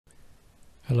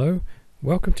Hello,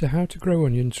 welcome to How to Grow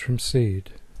Onions from Seed.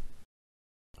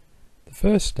 The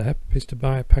first step is to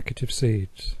buy a packet of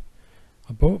seeds.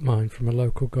 I bought mine from a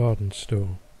local garden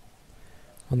store.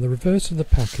 On the reverse of the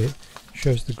packet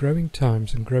shows the growing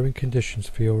times and growing conditions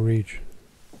for your region.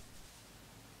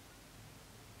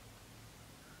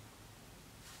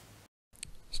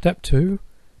 Step 2.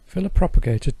 Fill a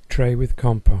propagator tray with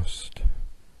compost.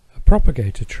 A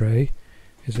propagator tray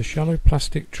is a shallow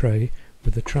plastic tray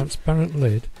with a transparent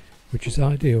lid which is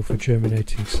ideal for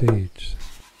germinating seeds.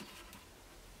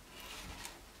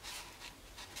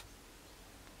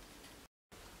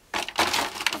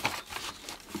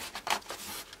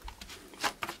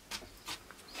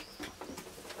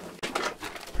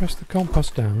 Press the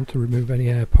compost down to remove any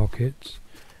air pockets,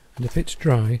 and if it's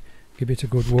dry, give it a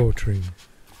good watering.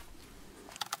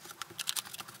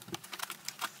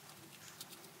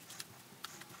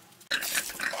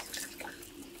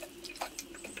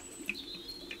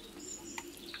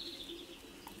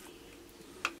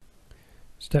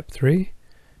 Step 3.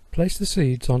 Place the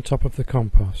seeds on top of the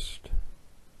compost.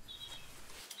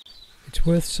 It's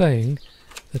worth saying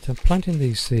that I'm planting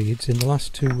these seeds in the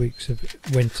last 2 weeks of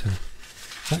winter.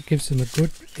 That gives them a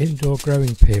good indoor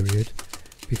growing period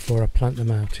before I plant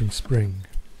them out in spring.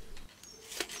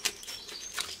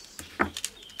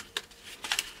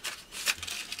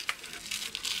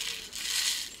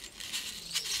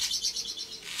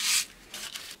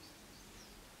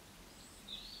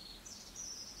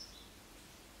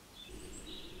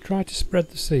 Try to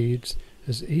spread the seeds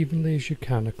as evenly as you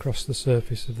can across the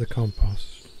surface of the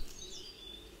compost.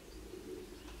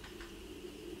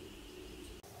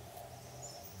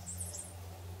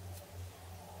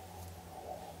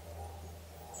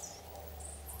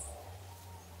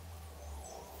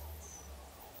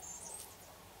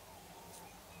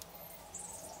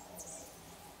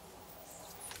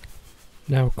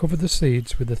 Now cover the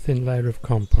seeds with a thin layer of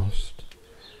compost.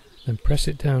 Then press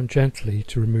it down gently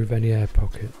to remove any air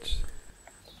pockets.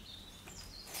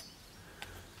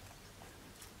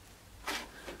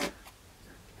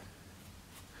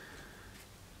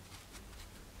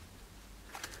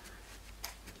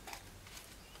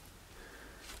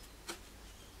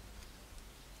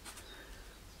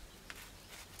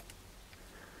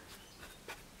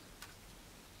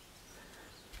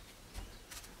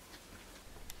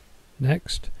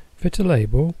 Next, fit a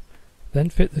label. Then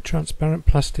fit the transparent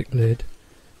plastic lid,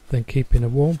 then keep in a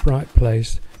warm, bright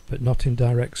place but not in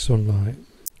direct sunlight.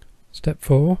 Step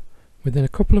 4. Within a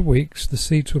couple of weeks the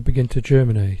seeds will begin to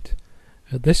germinate.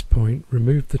 At this point,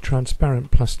 remove the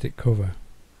transparent plastic cover.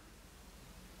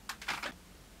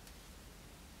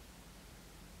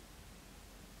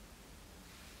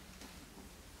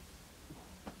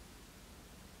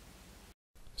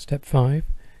 Step 5.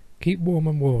 Keep warm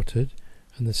and watered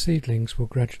and the seedlings will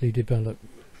gradually develop.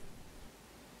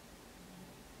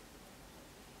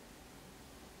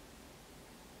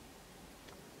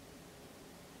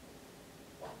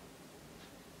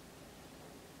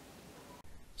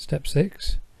 Step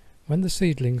 6. When the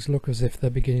seedlings look as if they're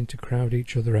beginning to crowd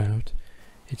each other out,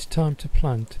 it's time to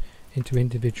plant into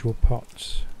individual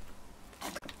pots.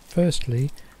 Firstly,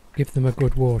 give them a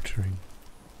good watering.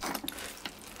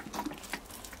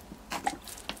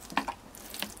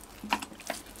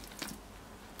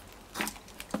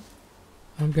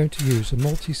 I'm going to use a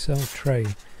multi-cell tray.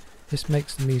 This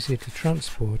makes them easier to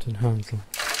transport and handle.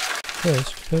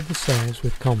 First, fill the cells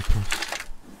with compost.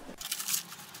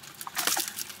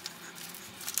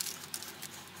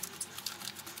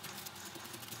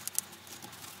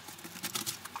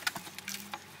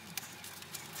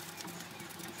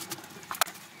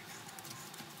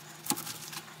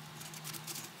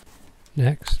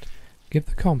 Next, give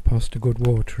the compost a good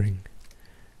watering.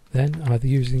 Then, either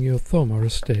using your thumb or a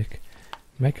stick,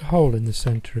 make a hole in the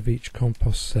centre of each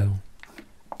compost cell.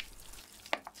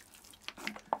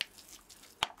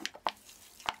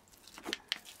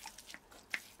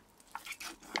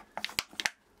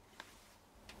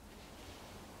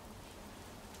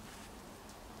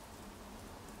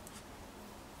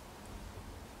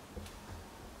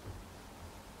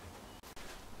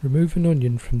 Remove an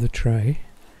onion from the tray,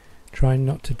 trying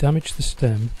not to damage the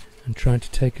stem and trying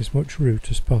to take as much root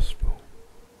as possible.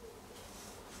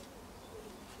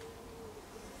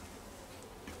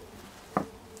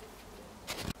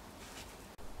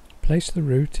 Place the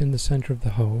root in the centre of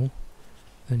the hole,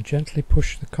 then gently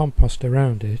push the compost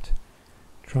around it,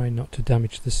 trying not to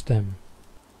damage the stem.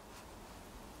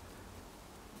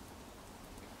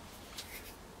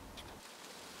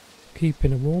 Keep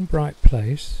in a warm, bright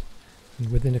place, and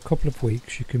within a couple of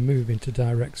weeks you can move into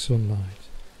direct sunlight.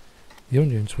 The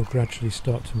onions will gradually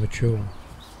start to mature.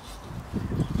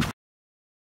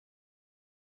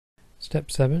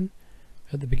 Step 7.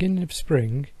 At the beginning of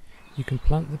spring, you can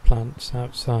plant the plants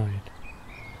outside.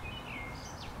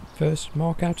 First,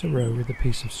 mark out a row with a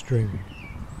piece of string.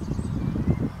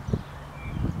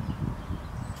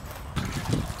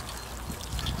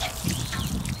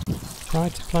 Prior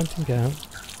to planting out,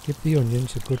 give the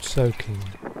onions a good soaking.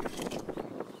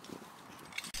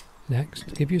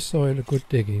 Next, give your soil a good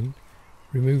digging.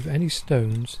 Remove any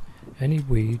stones, any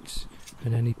weeds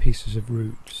and any pieces of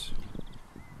roots.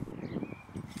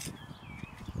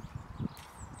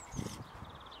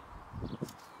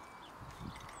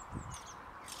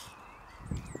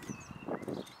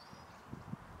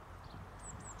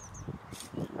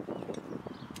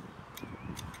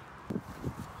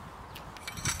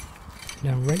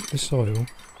 Now rake the soil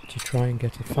to try and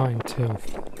get a fine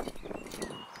tilth.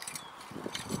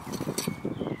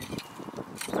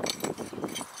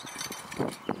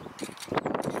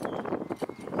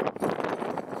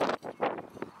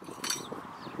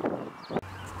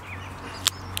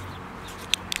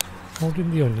 Holding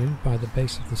the onion by the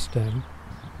base of the stem,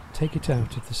 take it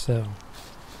out of the cell.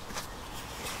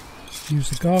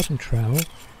 Use a garden trowel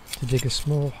to dig a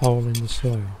small hole in the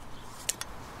soil.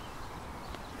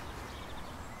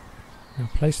 Now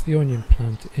place the onion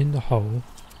plant in the hole,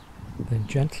 then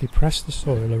gently press the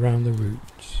soil around the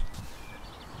roots.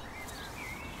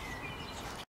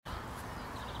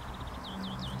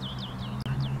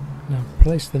 Now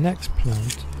place the next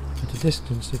plant at a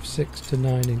distance of 6 to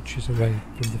 9 inches away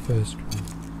from the first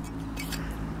one.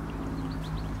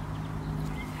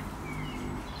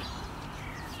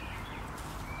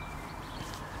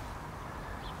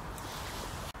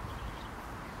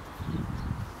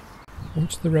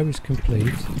 Once the row is complete,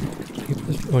 give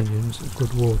the onions a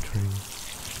good watering.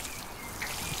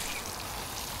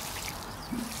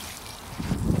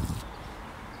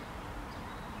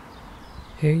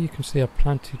 Here you can see I've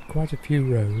planted quite a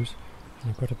few rows and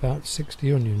I've got about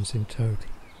 60 onions in total.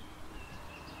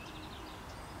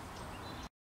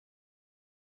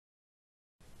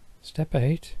 Step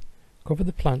 8. Cover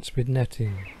the plants with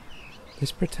netting.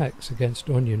 This protects against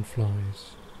onion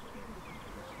flies.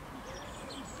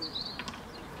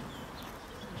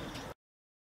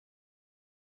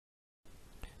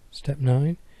 Step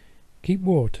 9. Keep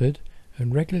watered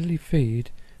and regularly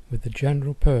feed with the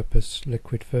general purpose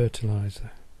liquid fertilizer.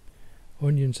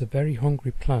 Onions are very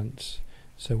hungry plants,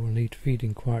 so will need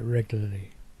feeding quite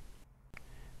regularly.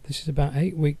 This is about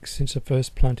 8 weeks since I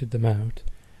first planted them out,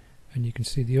 and you can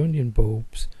see the onion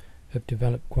bulbs have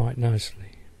developed quite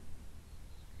nicely.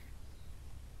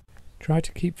 Try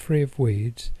to keep free of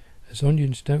weeds, as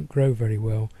onions don't grow very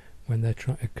well when they're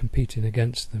competing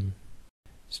against them.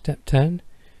 Step 10.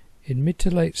 In mid to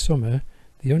late summer,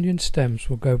 the onion stems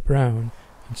will go brown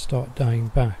and start dying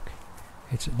back.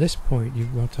 It's at this point you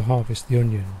want to harvest the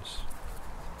onions.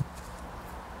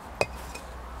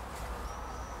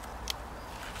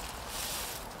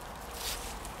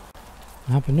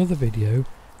 I have another video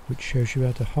which shows you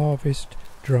how to harvest,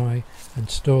 dry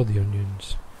and store the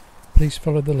onions. Please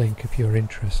follow the link if you're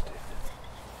interested.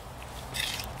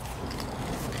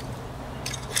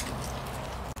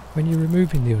 When you're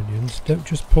removing the onions, don't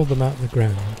just pull them out of the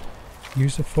ground.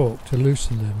 Use a fork to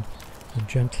loosen them and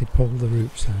gently pull the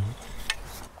roots out.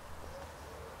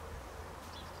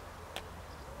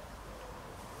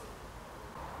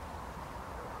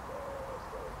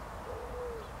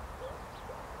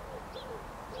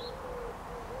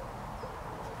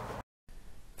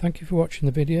 Thank you for watching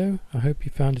the video. I hope you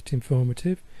found it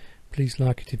informative. Please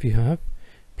like it if you have.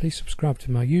 Please subscribe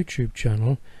to my YouTube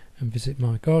channel and visit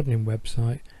my gardening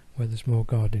website where there's more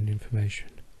gardening information.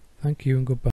 Thank you and goodbye.